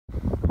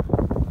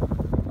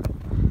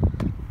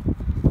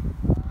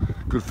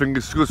Good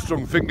fingers, good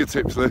strong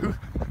fingertips, Lou.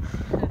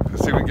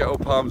 Let's see if we can get our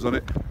palms on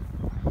it.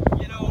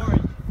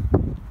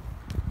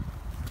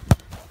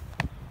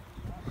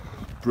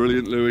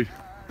 Brilliant, Louis.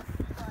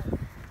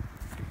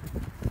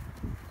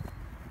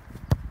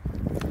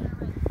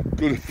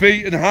 Good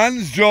feet and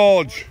hands,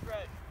 George.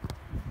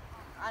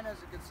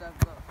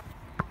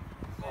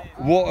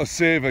 What a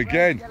save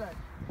again.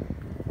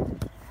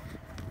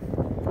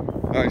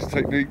 Nice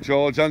technique,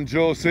 George and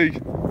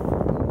Josie.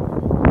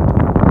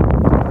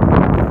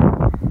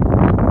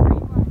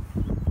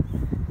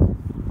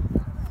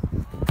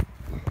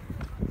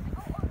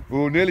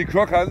 Oh, nearly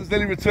croc hands,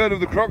 nearly return of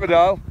the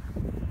crocodile.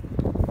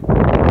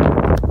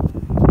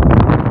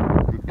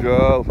 Good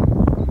girl.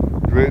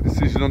 Great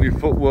decision on your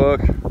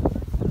footwork.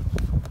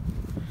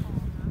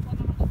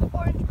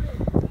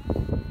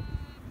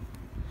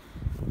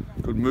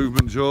 Good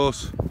movement,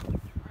 Jos.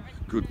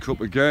 Good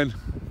cup again.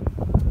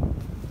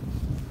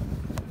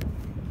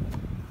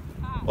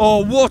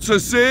 Oh, what a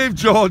save,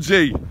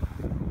 Georgie!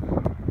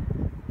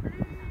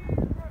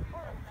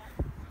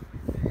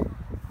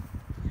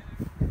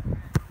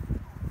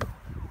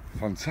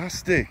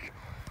 Fantastic.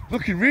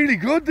 Looking really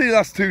good the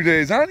last 2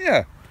 days, aren't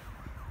you?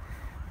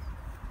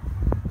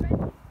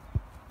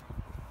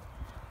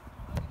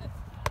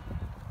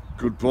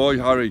 Good boy,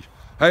 Harry.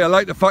 Hey, I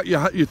like the fact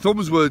your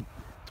thumbs weren't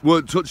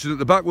touching at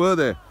the back, were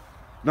they?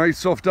 Nice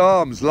soft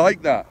arms,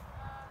 like that.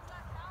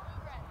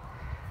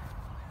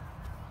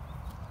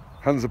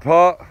 Hands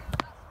apart.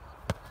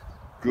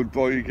 Good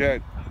boy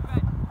again.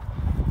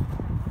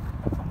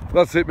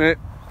 That's it, mate.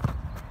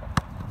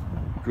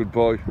 Good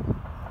boy.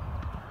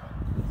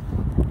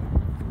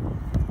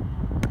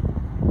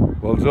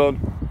 Well done.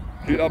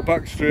 Keep that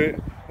back straight.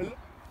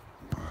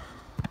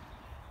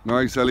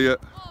 Nice, Elliot.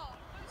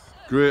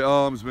 Great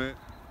arms, mate.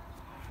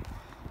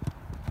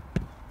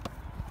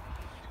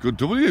 Good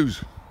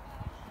W's.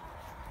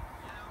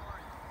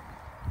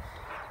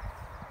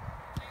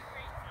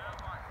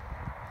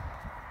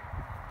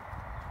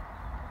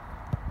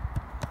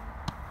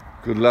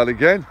 Good lad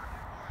again.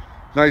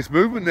 Nice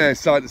movement there,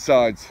 side to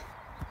sides.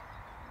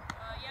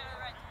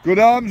 Good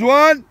arms,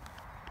 one.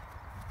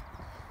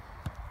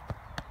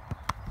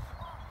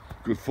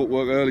 Good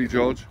footwork early,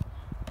 George.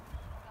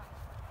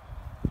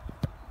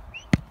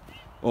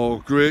 Oh,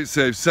 great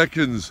save.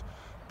 Seconds.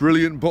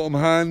 Brilliant bottom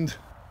hand.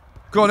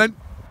 Go on then.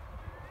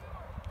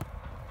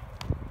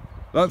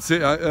 That's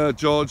it,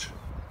 George.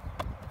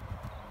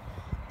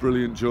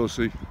 Brilliant,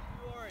 Josie.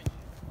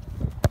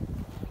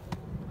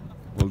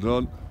 Well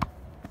done.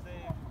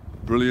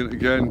 Brilliant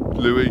again,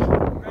 Louis.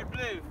 Red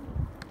blue.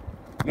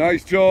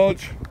 Nice,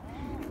 George.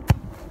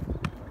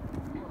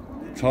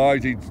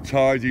 Tidy,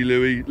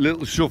 Louis.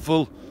 Little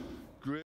shuffle.